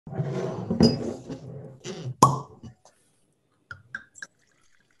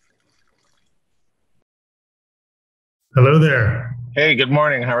Hello there. Hey, good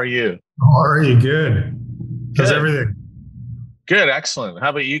morning. How are you? How are you? Good. How's Good. everything? Good, excellent. How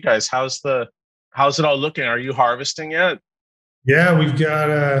about you guys? How's it all looking? Are you harvesting yet? Yeah, we've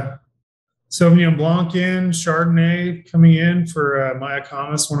got Sauvignon Blanc in, Chardonnay coming in for Maya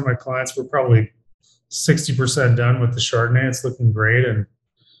Kamas, one of my clients. We're probably 60% done with the Chardonnay. It's looking great, and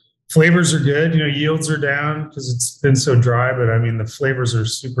flavors are good. Yields are down because it's been so dry, but I mean, the flavors are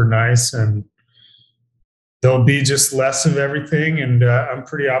super nice, and there'll be just less of everything. And I'm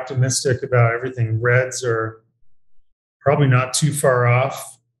pretty optimistic about everything. Reds are probably not too far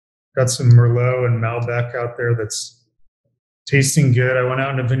off. Got some Merlot and Malbec out there that's tasting good. I went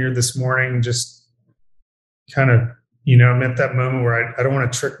out in a vineyard this morning, just kind of, I'm at that moment where I don't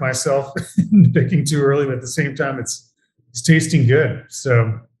want to trick myself into picking too early, but at the same time, it's tasting good.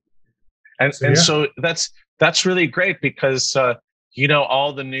 So yeah. So that's really great because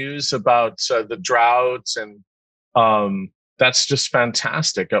all the news about the droughts and that's just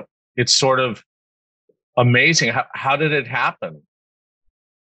fantastic. It's sort of amazing. How did it happen?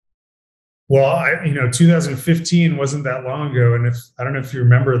 Well, 2015 wasn't that long ago. And I don't know if you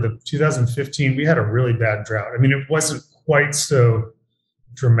remember, the 2015, we had a really bad drought. I mean, it wasn't quite so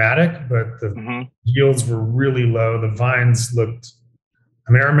dramatic, but the yields were really low. The vines looked,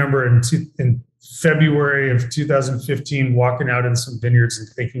 I remember in February of 2015, walking out in some vineyards and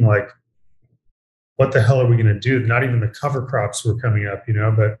thinking like, what the hell are we going to do? Not even the cover crops were coming up,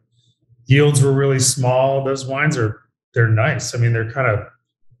 but yields were really small. Those wines they're nice. I mean, they're kind of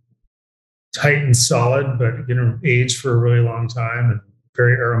tight and solid, but aged for a really long time and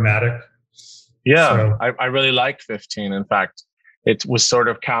very aromatic. Yeah, so, I really like 15. In fact, it was sort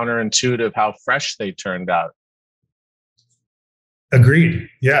of counterintuitive how fresh they turned out. Agreed.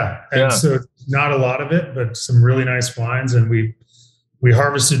 Yeah. And so not a lot of it, but some really nice wines. And we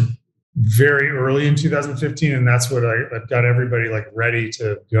harvested very early in 2015. And that's what I've got everybody like ready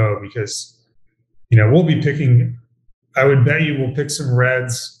to go because, we'll be picking, I would bet you we'll pick some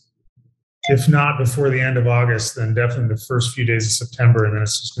reds. If not before the end of August, then definitely the first few days of September, and then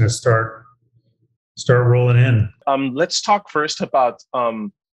it's just going to start rolling in. Let's talk first about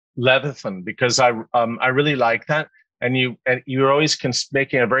Leviathan because I really like that, and you're always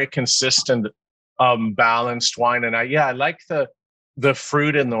making a very consistent, balanced wine, and I like the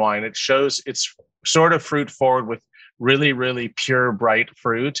fruit in the wine. It shows it's sort of fruit forward with really really pure bright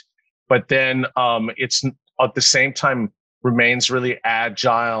fruit, but then it's at the same time remains really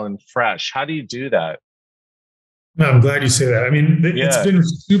agile and fresh. How do you do that? No, I'm glad you say that. I mean, it's been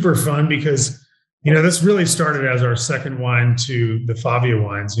super fun because, this really started as our second wine to the Favia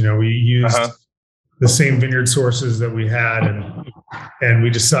wines. We used the same vineyard sources that we had, and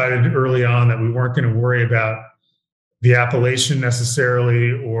we decided early on that we weren't going to worry about the appellation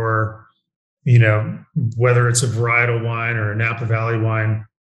necessarily, or, whether it's a varietal wine or a Napa Valley wine,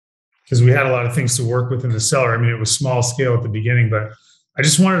 because we had a lot of things to work with in the cellar. I mean, it was small scale at the beginning, but I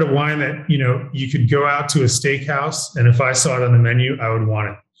just wanted a wine that, you could go out to a steakhouse, and if I saw it on the menu, I would want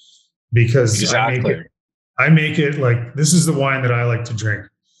it because exactly. I make it like, this is the wine that I like to drink.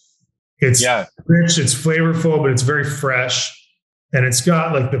 It's rich, it's flavorful, but it's very fresh. And it's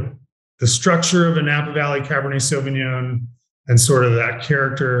got like the structure of a Napa Valley Cabernet Sauvignon and sort of that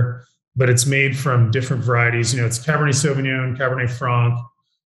character, but it's made from different varieties. It's Cabernet Sauvignon, Cabernet Franc,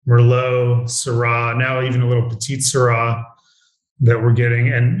 Merlot, Syrah, now even a little petite syrah that we're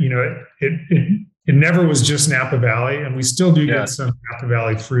getting. And, it never was just Napa Valley, and we still do get some Napa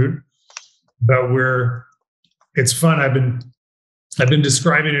Valley fruit, but it's fun. I've been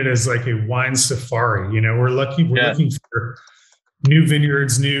describing it as like a wine safari. We're looking for new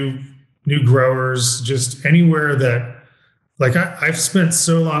vineyards, new growers, just anywhere that, like, I've spent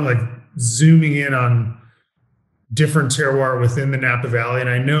so long like zooming in on different terroir within the Napa Valley, and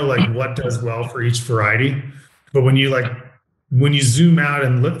I know like what does well for each variety. But when you zoom out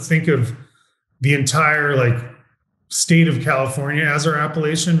and think of the entire like state of California as our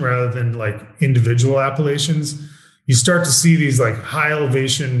appellation rather than like individual appellations, you start to see these like high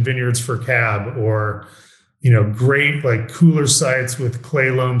elevation vineyards for cab, or great like cooler sites with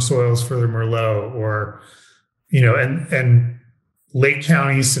clay loam soils for the Merlot, or and Lake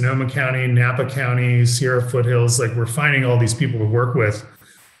County, Sonoma County, Napa County, Sierra Foothills. Like, we're finding all these people to work with,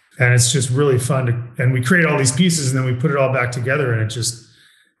 and it's just really fun and we create all these pieces and then we put it all back together, and it just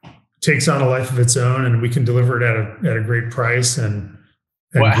takes on a life of its own, and we can deliver it at a great price. And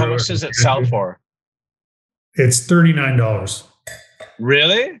how much does it sell for? It's $39.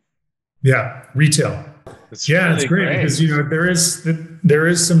 Really? Yeah, retail. It's it's great because there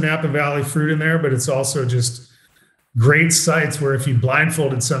is some Napa Valley fruit in there, but it's also just great sites where if you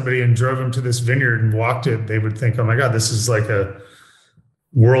blindfolded somebody and drove them to this vineyard and walked it, they would think, "Oh my God, this is like a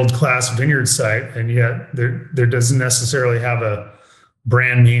world-class vineyard site," and yet there doesn't necessarily have a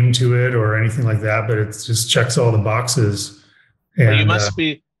brand name to it or anything like that, but it just checks all the boxes. And well,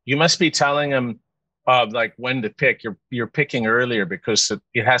 you must be telling them like when to pick. You're picking earlier because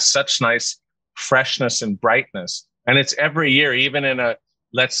it has such nice freshness and brightness, and it's every year, even in a,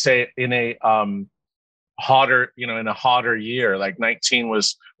 let's say in a hotter, in a hotter year, like 19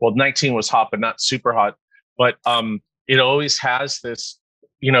 was hot, but not super hot. But it always has this,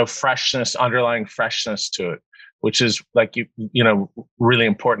 freshness, underlying freshness to it, which is like, really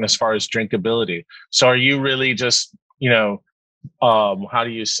important as far as drinkability. So are you really just, how do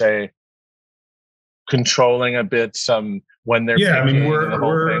you say, controlling a bit when they're picking the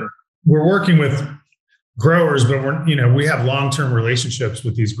whole thing? We're working with growers, but we have long-term relationships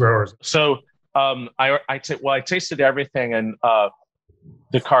with these growers. So I tasted everything, and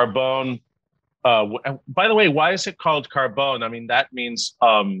the Carbone. By the way, why is it called Carbone? I mean, that means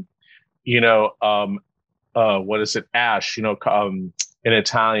what is it? Ash. In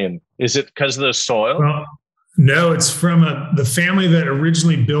Italian. Is it because of the soil? Well, no, it's from the family that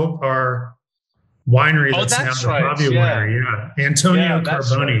originally built our winery. That's now the Favia winery. Yeah, Antonio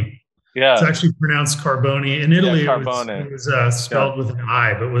Carboni. Right. Yeah, it's actually pronounced Carboni. In Italy, it was spelled with an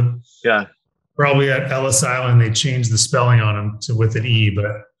I, but probably at Ellis Island, they changed the spelling on them with an E, but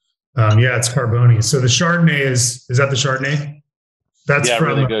it's Carboni. So the Chardonnay is that the Chardonnay? That's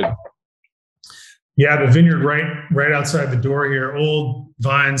really good. The vineyard right outside the door here, old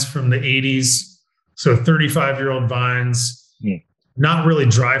vines from the 80s. So 35-year-old vines, not really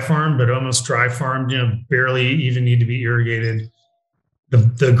dry farmed, but almost dry farmed, barely even need to be irrigated.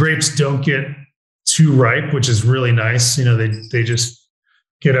 The grapes don't get too ripe, which is really nice. They just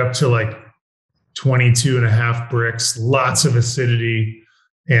get up to like 22.5 bricks, lots of acidity.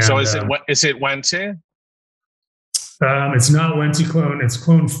 And, so is it Wente? It's not Wente clone. It's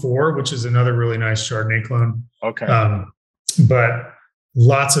clone 4, which is another really nice Chardonnay clone. Okay. But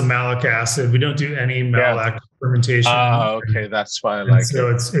lots of malic acid. We don't do any malolactic fermentation. Oh, okay. That's why I like it. So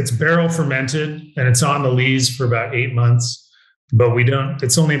it's barrel fermented, and it's on the lees for about 8 months. But we don't.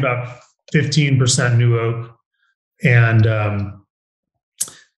 It's only about 15% new oak, and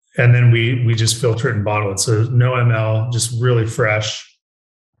then we just filter it and bottle it. So no ML, just really fresh.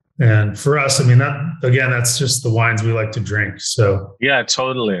 And for us, I mean, that's just the wines we like to drink. So yeah,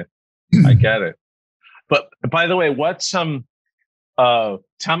 totally, I get it. But by the way,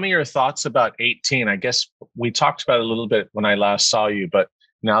 tell me your thoughts about 18. I guess we talked about it a little bit when I last saw you, but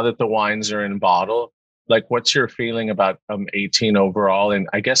now that the wines are in bottle, like, what's your feeling about 18 overall, and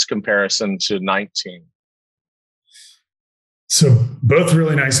I guess comparison to 19? So both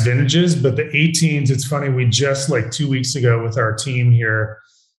really nice vintages, but the 18s, it's funny, we just like 2 weeks ago with our team here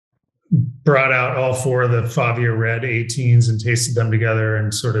brought out all 4 of the Favia Red 18s and tasted them together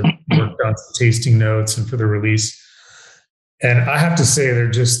and sort of worked on some tasting notes and for the release. And I have to say, they're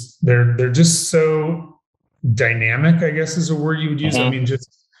just so dynamic, I guess is a word you would use. I mean,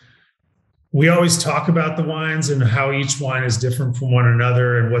 we always talk about the wines and how each wine is different from one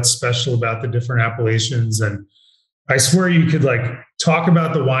another and what's special about the different appellations. And I swear you could like talk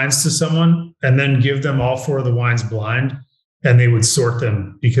about the wines to someone and then give them all 4 of the wines blind, and they would sort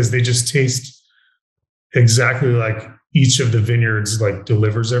them because they just taste exactly like each of the vineyards like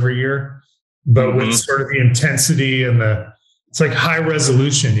delivers every year, but with sort of the intensity and it's like high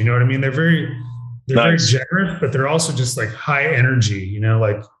resolution. You know what I mean? They're very generous, but they're also just like high energy.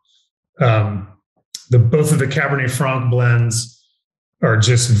 Like both of the Cabernet Franc blends are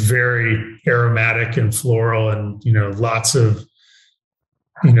just very aromatic and floral, and lots of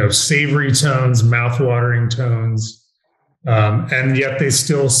savory tones, mouth-watering tones. And yet they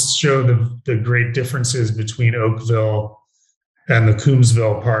still show the great differences between Oakville and the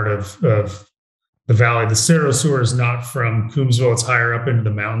Coombsville part of the valley. The Syrah is not from Coombsville. It's higher up into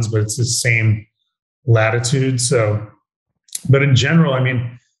the mountains, but it's the same latitude. So, but in general, I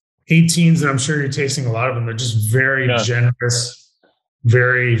mean, 18s, and I'm sure you're tasting a lot of them, they're just very generous,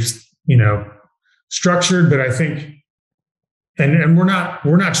 very, structured. But I think, and we're not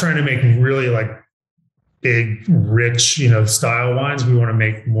trying to make really like big, rich, style wines. We want to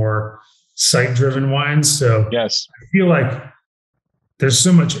make more site-driven wines. So yes, I feel like there's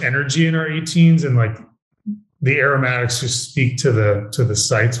so much energy in our 18s, and like the aromatics just speak to the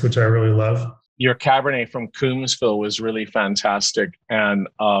sites, which I really love. Your Cabernet from Coombsville was really fantastic, and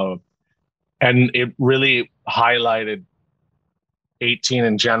it really highlighted 18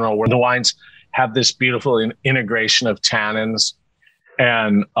 in general, where the wines, have this beautiful integration of tannins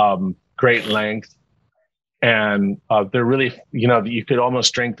and great length. And they're really, you could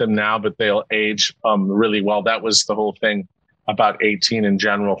almost drink them now, but they'll age really well. That was the whole thing about 18 in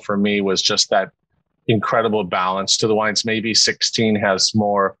general for me, was just that incredible balance to the wines. Maybe 16 has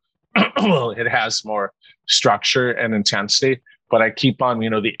more, well, it has more structure and intensity, but I keep on,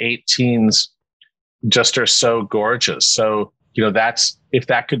 the 18s just are so gorgeous. So, that's, if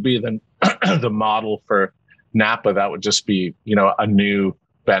that could be the model for Napa, that would just be, a new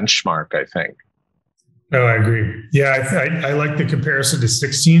benchmark, I think. Oh, I agree. Yeah, I like the comparison to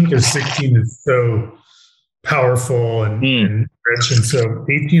 16 because 16 is so powerful and rich, and so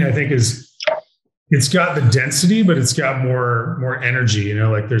 18 I think it's got the density, but it's got more energy.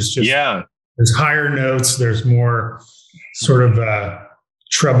 Like there's there's higher notes, there's more sort of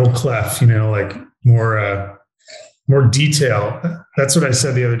treble clef, like more detail. That's what I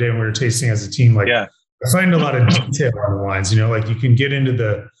said the other day when we were tasting as a team. Like I find a lot of detail on the wines. Like you can get into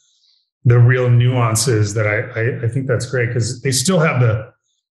the real nuances that I think that's great because they still have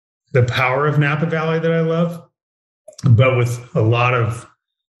the power of Napa Valley that I love, but with a lot of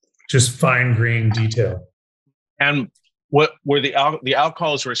just fine grained detail. And what were the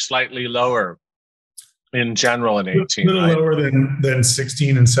alcohols were slightly lower in general in 18, a little lower than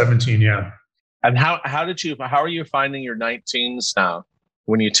 16 and 17, yeah. And how are you finding your 19s now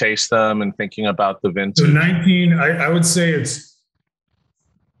when you taste them and thinking about the vintage? So 19, I would say it's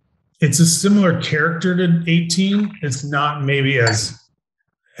a similar character to 18. It's not maybe as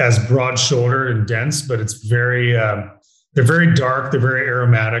broad shouldered and dense, but it's very, they're very dark. They're very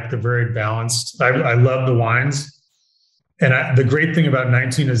aromatic. They're very balanced. I love the wines. And the great thing about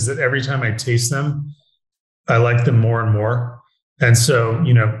 19 is that every time I taste them, I like them more and more. And so,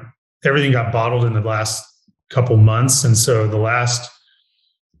 everything got bottled in the last couple months. And so the last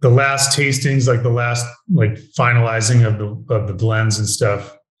tastings, like the last finalizing of the blends and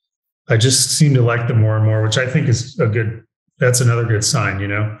stuff, I just seem to like them more and more, which I think is that's another good sign,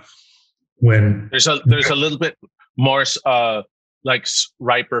 when there's a little bit more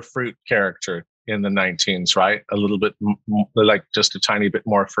riper fruit character in the 19s, right? A little bit like just a tiny bit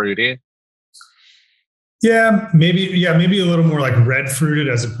more fruity. Yeah, maybe a little more like red fruited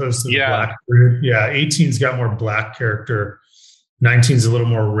as opposed to the black fruited. Yeah, 18's got more black character. 19's a little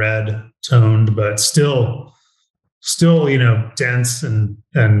more red toned, but still, dense and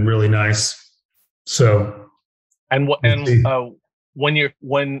really nice. So, when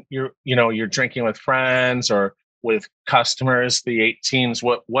you're drinking with friends or with customers, the 18s,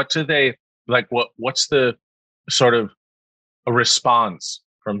 what do they like? What's the sort of a response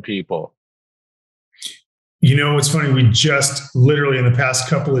from people? It's funny. We just literally in the past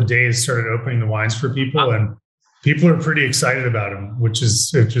couple of days started opening the wines for people, and people are pretty excited about them, which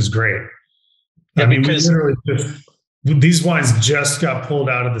is great. Yeah, because these wines just got pulled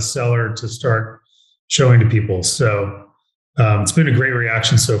out of the cellar to start showing to people. So it's been a great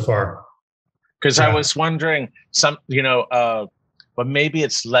reaction so far. Because I was wondering but maybe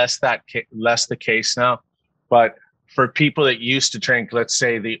it's less the case now. But for people that used to drink, let's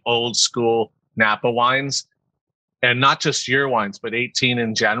say the old school Napa wines, and not just your wines, but 18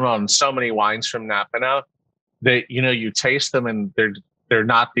 in general, and so many wines from Napa now, that you taste them and they're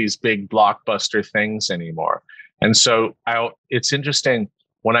not these big blockbuster things anymore. And so it's interesting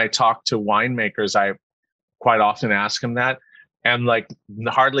when I talk to winemakers, I quite often ask them that, and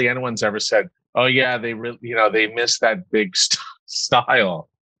hardly anyone's ever said, "Oh yeah, they really they miss that big style."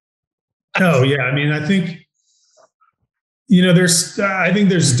 Oh yeah, I mean, I think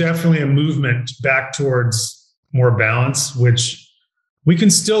there's definitely a movement back towards more balance, which we can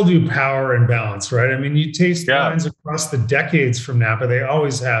still do power and balance, right? I mean, you taste wines across the decades from Napa, they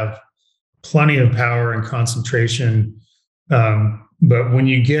always have plenty of power and concentration. But when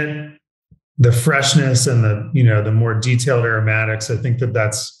you get the freshness and the more detailed aromatics, I think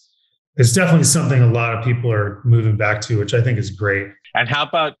it's definitely something a lot of people are moving back to, which I think is great. And how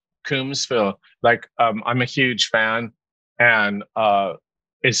about Coombsville? I'm a huge fan. And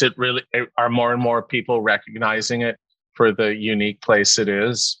is it really, are more and more people recognizing it for the unique place it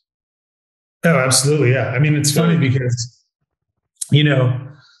is? Oh, absolutely. Yeah. I mean, it's funny because,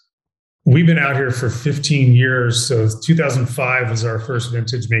 we've been out here for 15 years. So 2005 was our first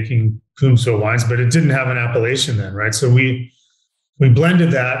vintage making Coombsville wines, but it didn't have an appellation then, right? So we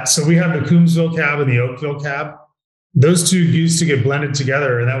blended that. So we have the Coombsville Cab and the Oakville Cab. Those two used to get blended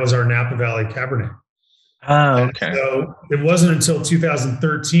together, and that was our Napa Valley Cabernet. Oh, okay. And so it wasn't until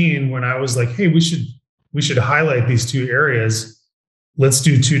 2013 when I was like, hey, we should highlight these two areas. Let's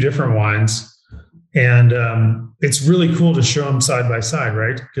do two different wines. And it's really cool to show them side by side,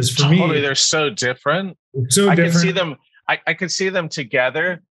 right? Because for me, they're so different. I can see them. I could see them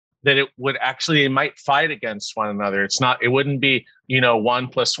together. That it would actually, it might fight against one another. It's not. It wouldn't be 1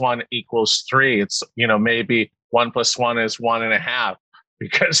 + 1 = 3. It's maybe 1 + 1 is 1.5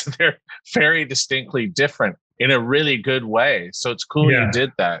 because they're very distinctly different in a really good way. So it's cool you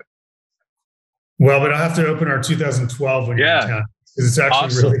did that. Well, but I'll have to open our 2012 when you're in town because it's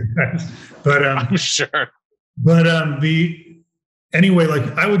actually really nice. But I'm sure. But anyway,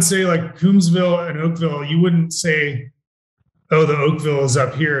 like I would say, like Coombsville and Oakville, you wouldn't say, oh, the Oakville is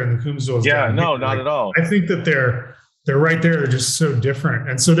up here and the Coombsville is down no, here. not at all. I think that they're right there. They're just so different.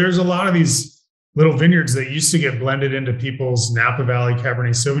 And so there's a lot of these little vineyards that used to get blended into people's Napa Valley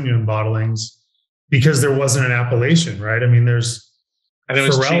Cabernet Sauvignon bottlings because there wasn't an appellation, right? I mean, and it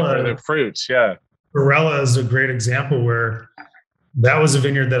was cheaper than fruits, Varela is a great example where that was a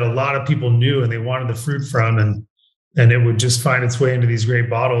vineyard that a lot of people knew and they wanted the fruit from, and it would just find its way into these great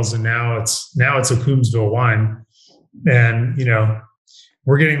bottles. And now it's a Coombsville wine. And,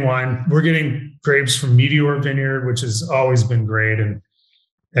 we're getting grapes from Meteor Vineyard, which has always been great. And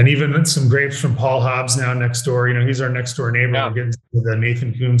even some grapes from Paul Hobbs now next door. He's our next door neighbor. We're getting the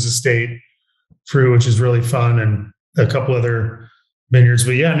Nathan Coombs estate fruit, which is really fun, and a couple other vineyards.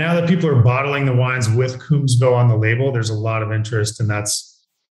 But now that people are bottling the wines with Coombsville on the label, there's a lot of interest, and that's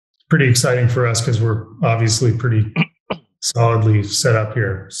pretty exciting for us because we're obviously pretty solidly set up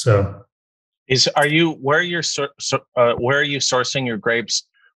here. So, where are you sourcing your grapes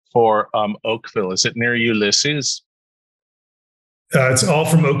for Oakville? Is it near Ulysses? It's all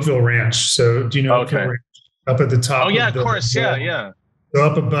from Oakville Ranch. So, do you know Oakville Ranch? Up at the top? Oh yeah, of course. Yeah. So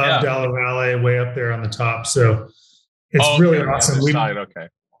up above Dollar Valley, way up there on the top. So it's really awesome. On the side,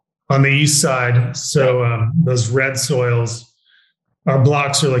 on the east side. So those red soils, our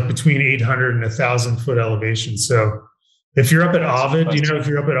blocks are like between 800 and 1,000 foot elevation. So if you're up at Ovid, if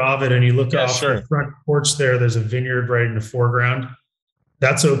you're up at Ovid and you look off the front porch there's a vineyard right in the foreground.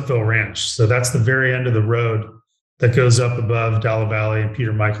 That's Oakville Ranch. So that's the very end of the road that goes up above Dollar Valley and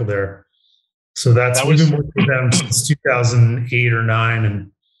Peter Michael there. So we've been working with them since 2008 or 9,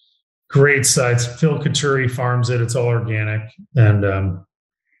 and great sites. Phil Katuri farms it. It's all organic. And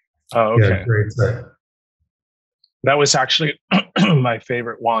great site. That was actually my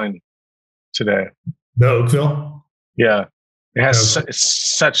favorite wine today. The Oakville? Yeah. It has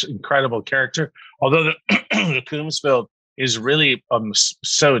such incredible character. Although the Coombsville is really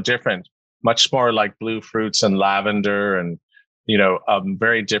so different, much more like blue fruits and lavender, and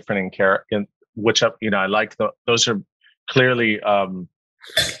very different in character. Which I like. Those are clearly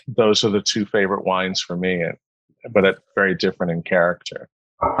those are the two favorite wines for me, but it's very different in character.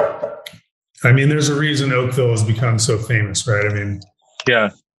 I mean, there's a reason Oakville has become so famous, right? I mean,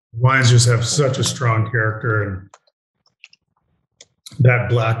 wines just have such a strong character, and that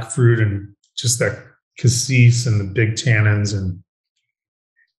black fruit and just that cassis and the big tannins. And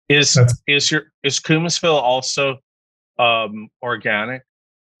is Coombsville also organic?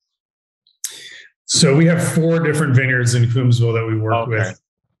 So we have 4 different vineyards in Coombsville that we work with.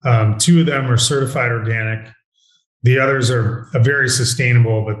 2 of them are certified organic. The others are very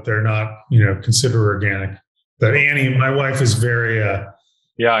sustainable, but they're not, considered organic. But Annie, my wife, is very, I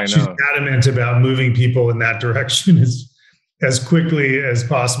know. She's adamant about moving people in that direction as quickly as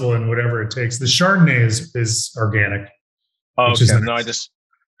possible and whatever it takes. The Chardonnay is organic. Oh, okay. No, I just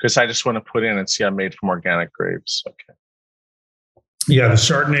want to put in and see I'm made from organic grapes. Okay. Yeah, the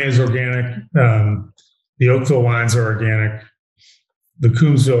Chardonnay is organic. The Oakville wines are organic. The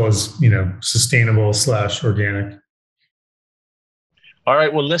Coombsville is, sustainable / organic. All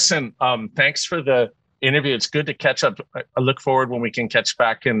right. Well, listen, thanks for the interview. It's good to catch up. I look forward when we can catch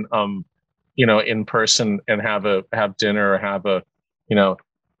back in, in person and have dinner or have I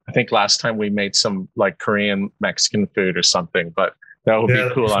think last time we made some like Korean Mexican food or something, but that would be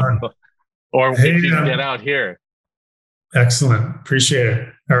cool. Or if you can get out here. Excellent. Appreciate it.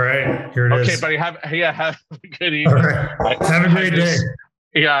 All right. Here it is. Okay, buddy. Have a good evening. All right. Have a great day.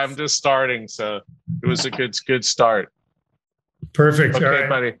 Yeah, I'm just starting. So it was a good start. Perfect. Okay, all right,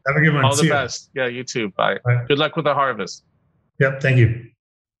 buddy. Have a good one. All the best. Yeah, you too. Bye. Good luck with the harvest. Yep. Thank you.